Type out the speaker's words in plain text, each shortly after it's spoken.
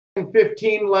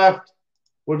15 left.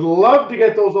 Would love to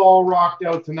get those all rocked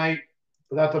out tonight,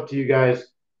 but that's up to you guys.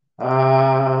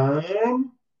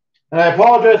 And I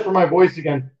apologize for my voice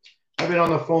again. I've been on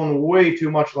the phone way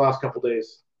too much the last couple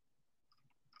days.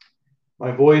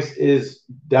 My voice is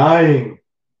dying.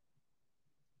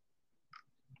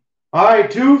 All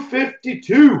right,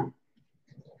 252.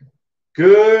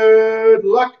 Good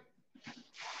luck.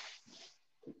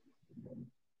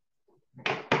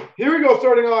 Here we go,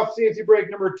 starting off CNC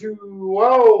break number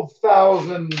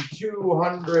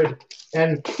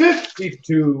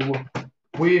 12,252.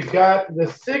 We've got the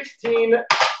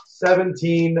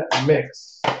 16-17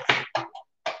 mix.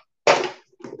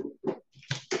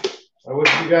 I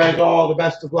wish you guys all the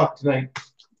best of luck tonight.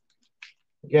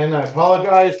 Again, I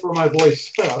apologize for my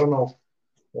voice. I don't know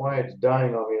why it's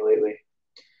dying on me lately.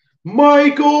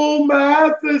 Michael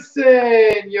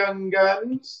Matheson, Young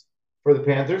Guns for the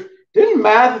Panthers. Didn't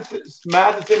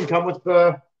Matheson come with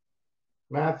the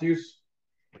Matthews?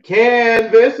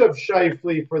 Canvas of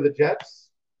Scheifele for the Jets.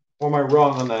 Or am I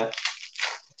wrong on that?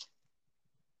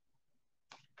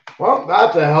 Well,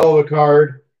 that's a hell of a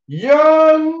card.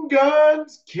 Young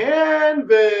Guns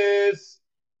Canvas.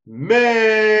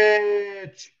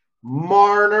 Mitch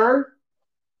Marner.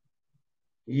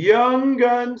 Young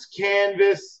Guns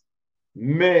Canvas.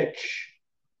 Mitch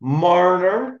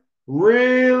Marner.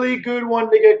 Really good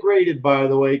one to get graded, by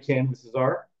the way, canvases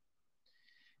are.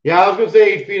 Yeah, I was going to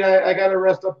say, 8 feet, I got to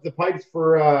rest up the pipes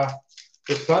for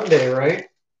Sunday, right?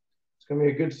 It's going to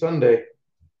be a good Sunday.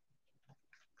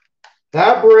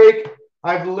 That break,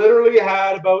 I've literally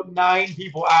had about 9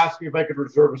 people ask me if I could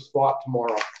reserve a spot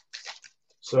tomorrow.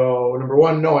 So, number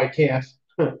one, no, I can't.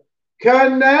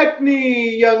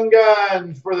 Konechny, Young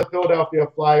Guns for the Philadelphia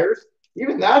Flyers.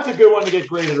 Even that's a good one to get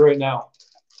graded right now.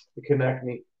 The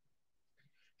Konechny.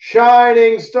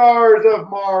 Shining Stars of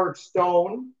Mark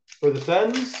Stone for the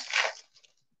Sens.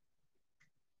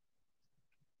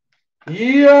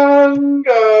 Young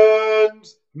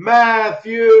Guns,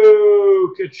 Matthew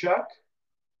Tkachuk.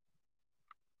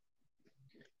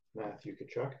 Matthew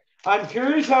Tkachuk. I'm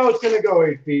curious how it's going to go,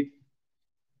 8 feet.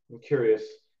 I'm curious.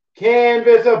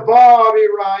 Canvas of Bobby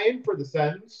Ryan for the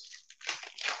Sens.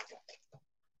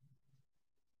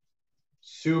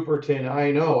 Super tin, I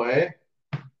know, eh?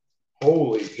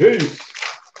 Holy jeez.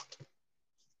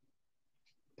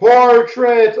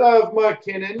 Portrait of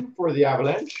McKinnon for the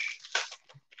Avalanche.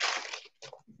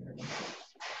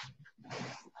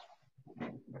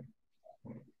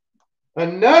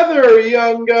 Another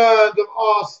Young Guns of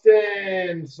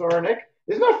Austin Sarnik.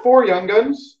 Isn't that 4 Young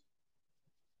Guns?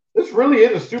 This really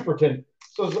is a super tin.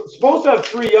 So it's supposed to have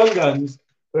 3 Young Guns,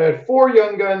 but I had 4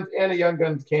 Young Guns and a Young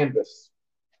Guns canvas.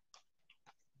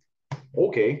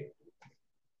 Okay.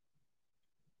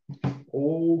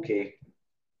 Okay.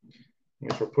 I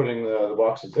guess we're putting the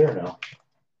boxes there now.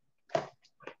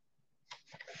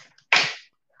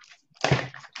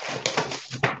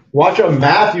 Watch a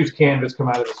Matthews canvas come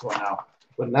out of this one now.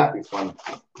 Wouldn't that be fun?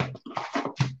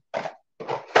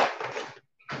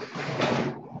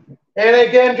 And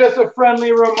again, just a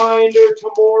friendly reminder,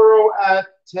 tomorrow at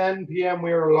 10 p.m.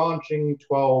 we are launching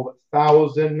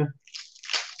 12,000.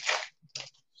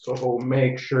 So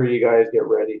make sure you guys get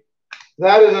ready.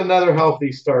 That is another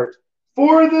healthy start.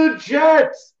 For the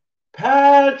Jets,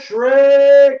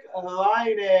 Patrick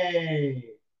Laine.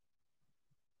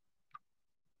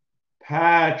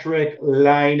 Patrick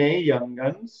Laine, Young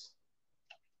Guns.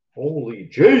 Holy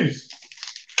jeez.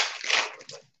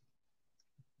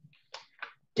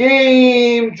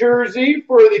 Game jersey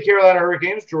for the Carolina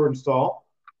Hurricanes, Jordan Staal.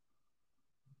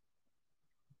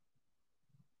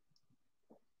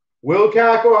 Will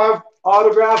Kako have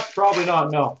autographs? Probably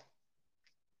not, no.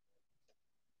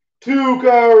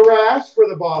 Tuukka Rask for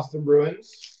the Boston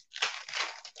Bruins.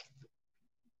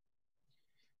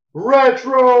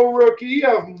 Retro rookie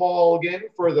of Mulligan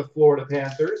for the Florida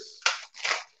Panthers.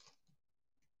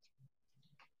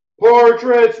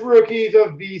 Portraits rookies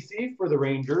of BC for the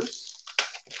Rangers.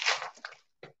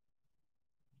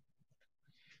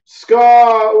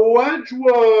 Scott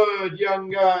Wedgwood, Young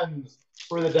Guns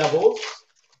for the Devils.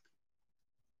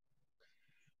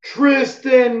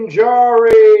 Tristan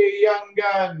Jarry, Young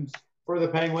Guns for the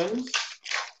Penguins.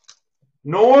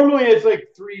 Normally it's like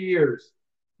 3 years.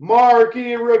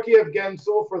 Marquee rookie of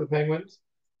Gensel for the Penguins.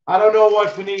 I don't know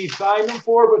what Panini signed them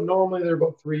for, but normally they're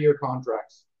about 3-year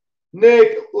contracts.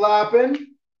 Nick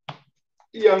Lappin,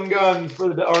 Young Guns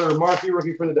for the or marquee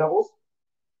rookie for the Devils.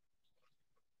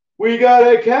 We got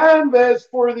a canvas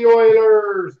for the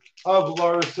Oilers of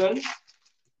Larson.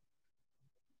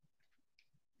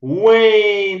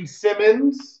 Wayne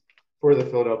Simmons for the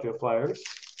Philadelphia Flyers.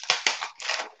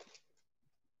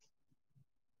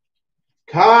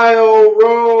 Kyle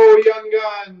Rowe, Young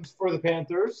Guns for the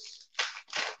Panthers.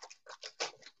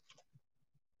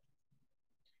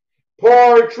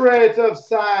 Portrait of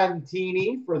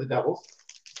Santini for the Devils.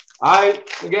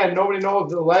 Again, nobody knows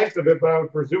the length of it, but I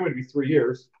would presume it'd be 3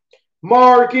 years.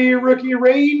 Marquee Rookie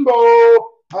Rainbow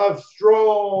of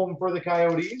Strome for the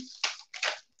Coyotes.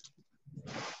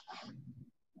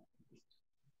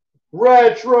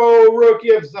 Retro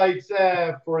Rookie of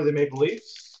Zaitsev for the Maple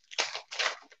Leafs.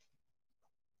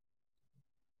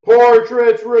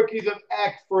 Portraits Rookies of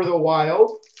Ek for the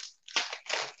Wild.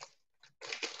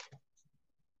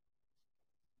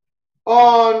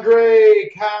 Andre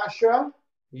Kasha,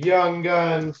 Young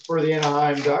Guns for the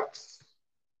Anaheim Ducks.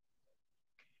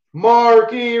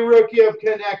 Marquee Rookie of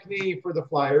Konechny for the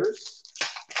Flyers.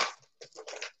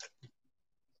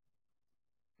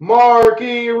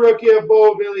 Marquee Rookie of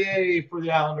Beauvillier for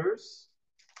the Islanders.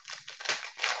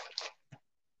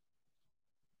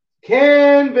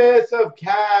 Canvas of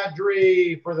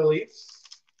Kadri for the Leafs.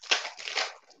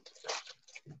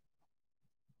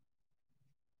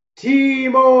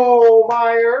 Timo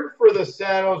Meier for the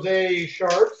San Jose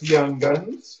Sharks, Young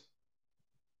Guns.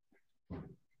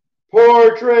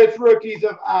 Portraits Rookies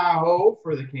of Aho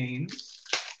for the Canes.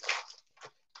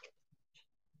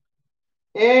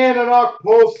 And an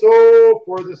Okposo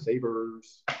for the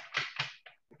Sabres.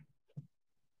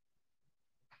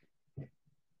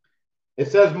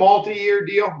 It says multi-year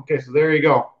deal. Okay, so there you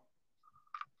go.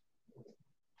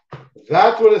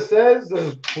 That's what it says.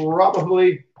 There's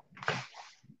probably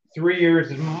 3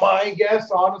 years is my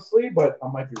guess, honestly, but I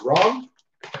might be wrong.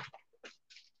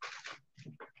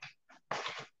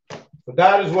 But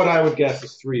that is what I would guess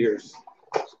is 3 years.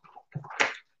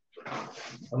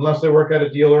 Unless they work out a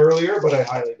deal earlier, but I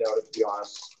highly doubt it, to be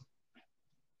honest.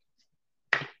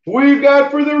 We've got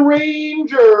for the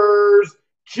Rangers,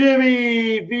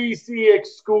 Jimmy VC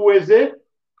Exquisite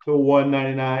to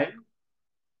 199.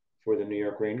 For the New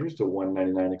York Rangers to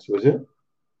 199 Exquisite.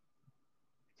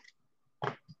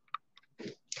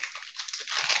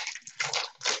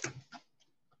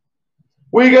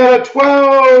 We got a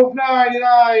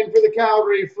 $12.99 for the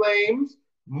Calgary Flames,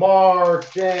 Mark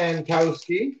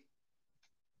Jankowski.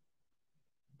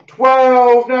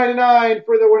 $12.99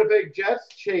 for the Winnipeg Jets,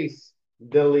 Chase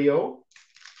DeLeo.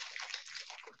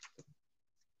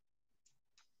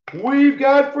 We've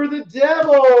got for the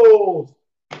Devils,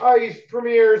 Ice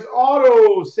Premier's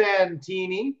Auto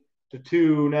Santini to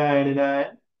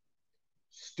 $2.99.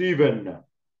 Steven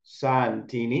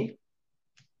Santini.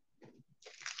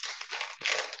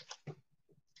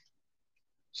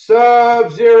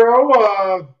 Sub-Zero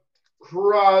of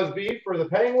Crosby for the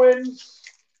Penguins.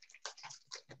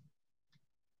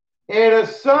 And a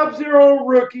Sub-Zero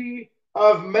rookie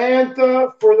of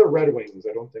Mantha for the Red Wings.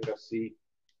 I don't think that's the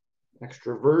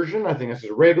extra version. I think this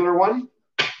is a regular one.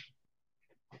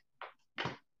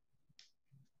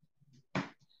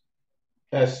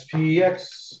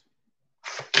 SPX.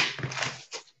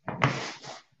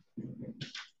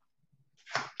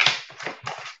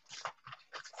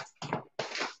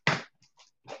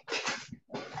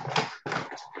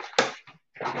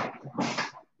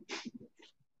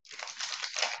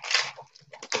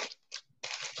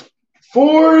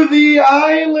 For the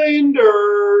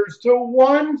Islanders to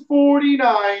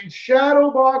 149,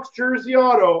 Shadow Box Jersey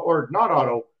Auto, or not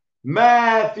auto,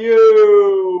 Matthew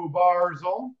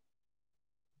Barzal.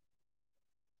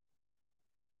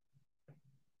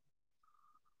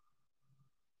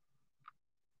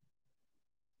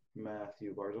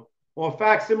 Matthew Barzal. Well,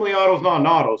 facsimile auto is not an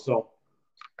auto, so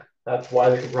that's why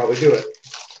they can probably do it.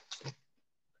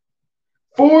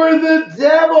 For the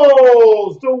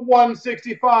Devils, to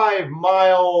 165,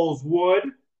 Miles Wood,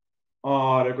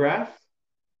 autograph.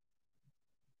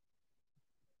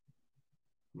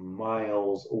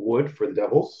 Miles Wood for the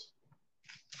Devils.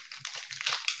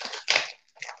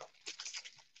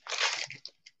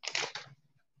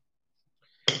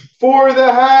 For the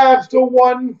Habs, to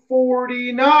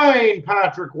 149,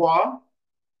 Patrick Waugh.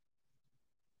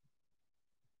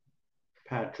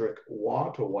 Patrick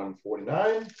Waugh to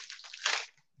 149.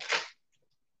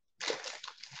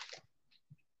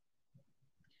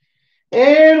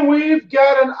 And we've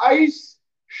got an Ice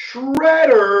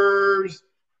Shredders,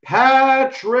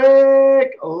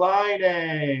 Patrick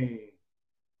Laine.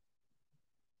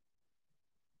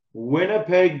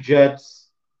 Winnipeg Jets,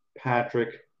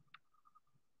 Patrick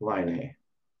Laine.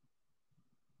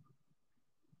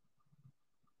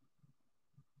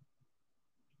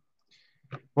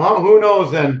 Well, who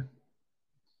knows then?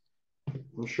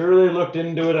 I'm sure they looked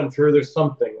into it. I'm sure there's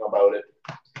something about it.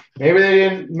 Maybe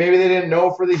they didn't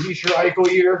know for the Heischer Eichel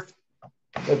year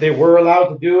that they were allowed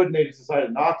to do it, and they just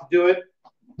decided not to do it.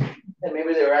 And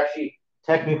maybe they were actually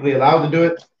technically allowed to do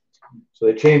it, so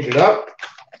they changed it up.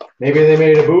 Maybe they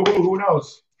made a boo-boo. Who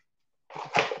knows?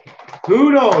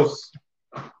 Who knows?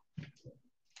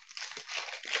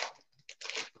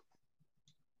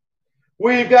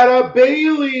 We've got a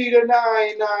Bailey to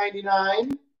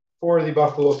 $9.99 for the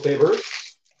Buffalo Sabres.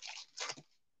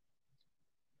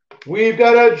 We've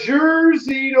got a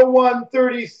jersey to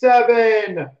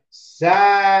 $137,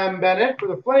 Sam Bennett for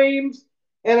the Flames,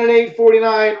 and an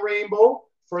 $8.49 rainbow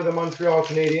for the Montreal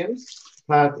Canadiens,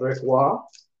 Patrick Roy.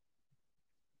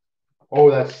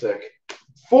 Oh, that's sick.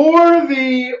 For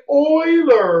the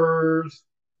Oilers,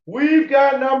 we've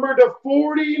got number to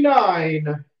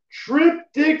 49,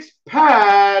 Triptychs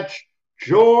patch,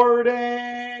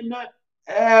 Jordan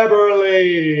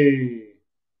Eberle.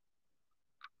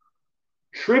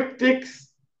 Triptychs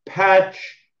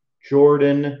patch,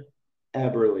 Jordan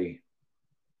Eberle.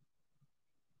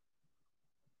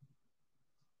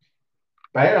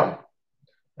 Bam.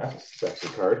 That's a sexy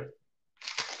card.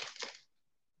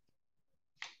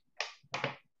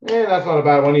 And that's not a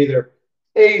bad one either.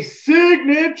 A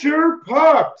signature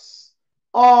pucks,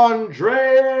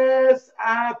 Andreas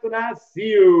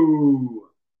Athanasiou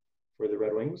for the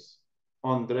Red Wings.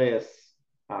 Andreas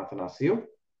Athanasiou.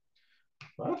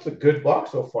 Well, that's a good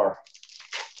box so far.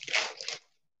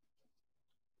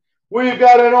 We've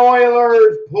got an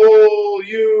Oilers Pull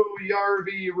You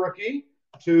Yarvi rookie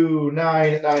to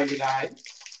 $9.99.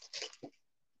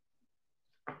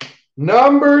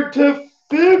 Number to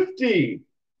 50.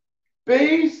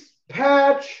 Base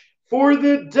patch for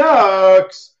the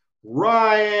Ducks,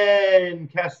 Ryan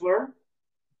Kesler.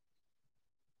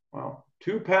 Wow,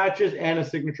 2 patches and a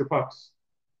signature pucks.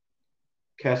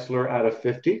 Kesler out of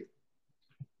 50. It's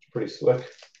pretty slick.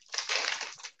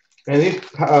 And these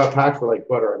packs were like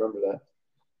butter, I remember that.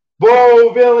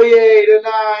 Beauvillier to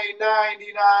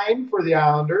 $9.99 for the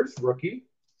Islanders, rookie.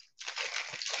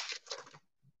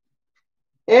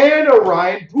 And a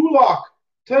Ryan Pulock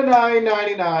to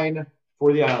 $9.99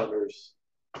 for the Islanders.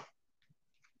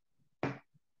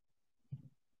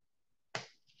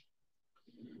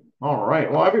 All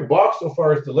right. Well, every box so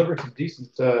far has delivered some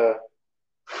decent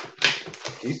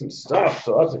stuff,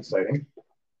 so that's exciting.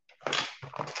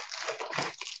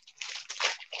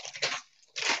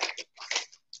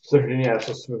 So, yeah,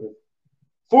 so smooth.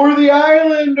 For the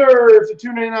Islanders, a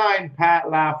 $2.99, Pat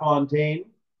LaFontaine.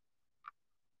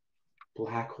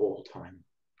 Black hole time.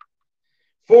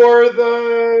 For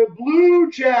the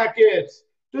Blue Jackets,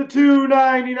 the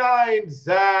 $2.99,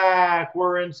 Zach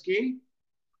Werenski.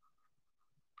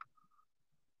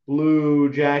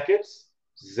 Blue Jackets,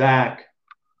 Zach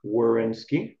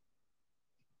Werenski.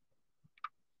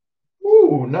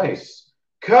 Ooh, nice.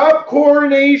 Cup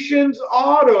Coronations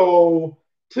Auto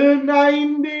to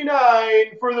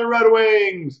 $99 for the Red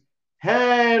Wings,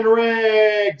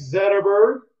 Henrik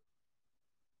Zetterberg.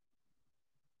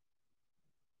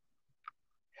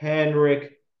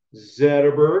 Henrik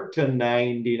Zetterberg to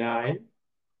 $99.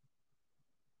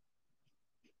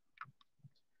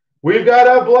 We've got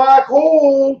a black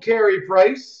hole, Carey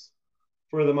Price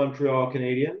for the Montreal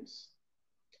Canadiens.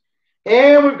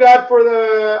 And we've got for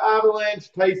the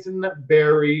Avalanche, Tyson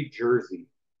Barrie jersey.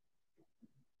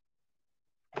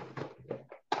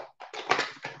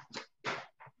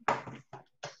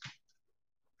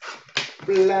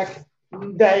 Black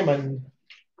Diamond.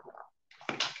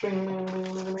 For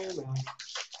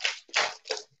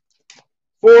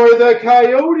the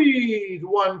Coyotes,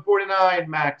 $149,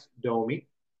 Max Domi.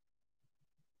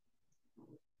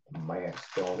 Max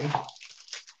Domi.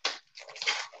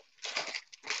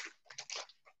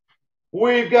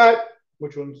 We've got,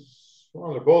 which ones?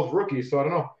 Well, they're both rookies, so I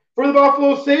don't know. For the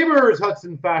Buffalo Sabres,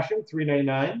 Hudson Fashion,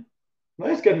 $3.99.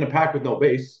 Nice getting a pack with no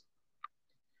base.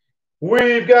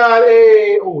 We've got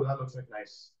a, oh, that looks like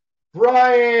nice.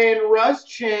 Brian Rust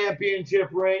championship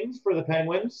rings for the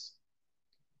Penguins.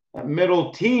 That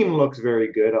middle team looks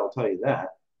very good, I'll tell you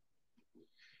that.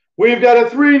 We've got a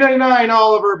 $3.99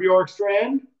 Oliver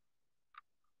Bjorkstrand.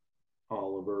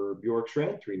 Oliver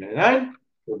Bjorkstrand, $3.99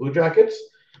 for the Blue Jackets.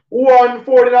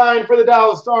 $1.49 for the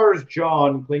Dallas Stars,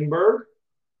 John Klingberg.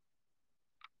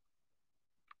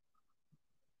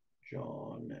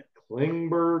 John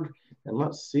Klingberg. And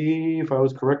let's see if I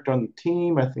was correct on the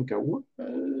team. I think I was.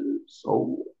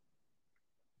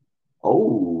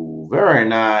 Oh, very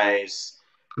nice.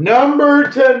 Number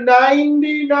to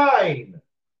 99.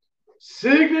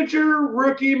 Signature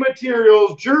rookie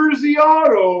materials, jersey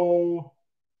auto,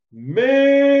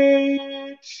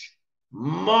 Mitch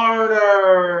Marner.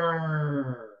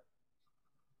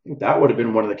 I think that would have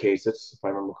been one of the cases, if I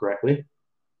remember correctly.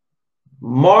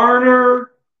 Marner,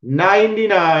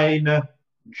 99,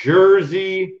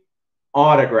 jersey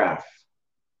autograph.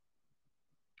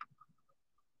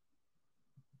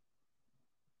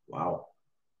 Wow.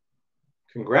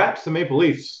 Congrats to Maple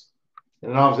Leafs.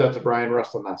 And obviously that's a Brian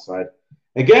Rust on that side.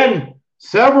 Again,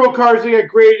 several cards to get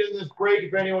graded in this break.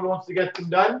 If anyone wants to get them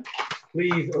done,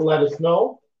 please let us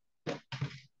know.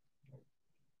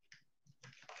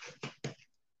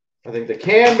 I think the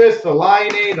Canvas, the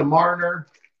Line, the Marner.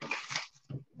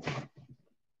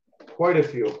 Quite a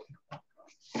few.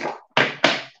 All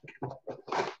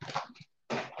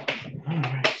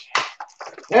right.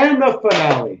 And the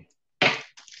finale.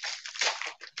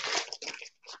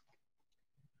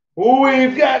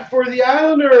 We've got for the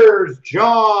Islanders,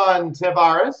 John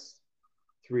Tavares,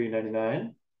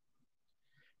 $3.99.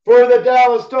 For the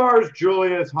Dallas Stars,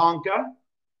 Julius Honka,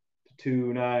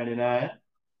 $2.99.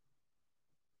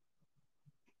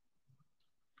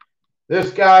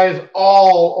 This guy is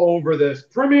all over this.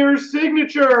 Premier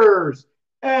Signatures,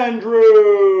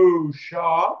 Andrew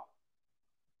Shaw.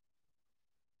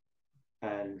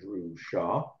 Andrew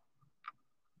Shaw.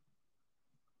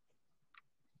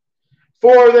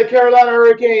 For the Carolina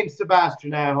Hurricanes,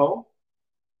 Sebastian Aho.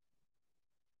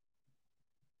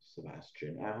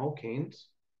 Sebastian Aho, Canes.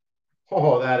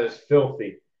 Oh, that is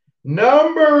filthy.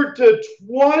 Number to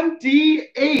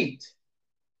 28.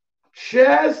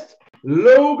 Chest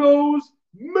Logos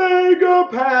Mega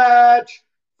Patch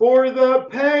for the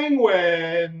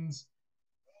Penguins.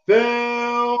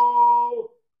 Phil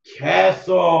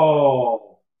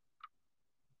Kessel.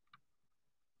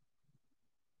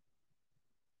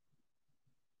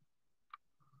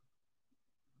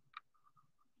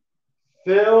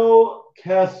 Phil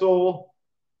Kessel,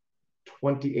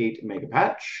 28 mega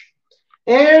patch.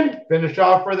 And finish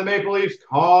off for the Maple Leafs,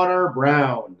 Connor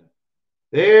Brown.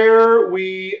 There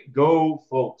we go,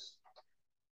 folks.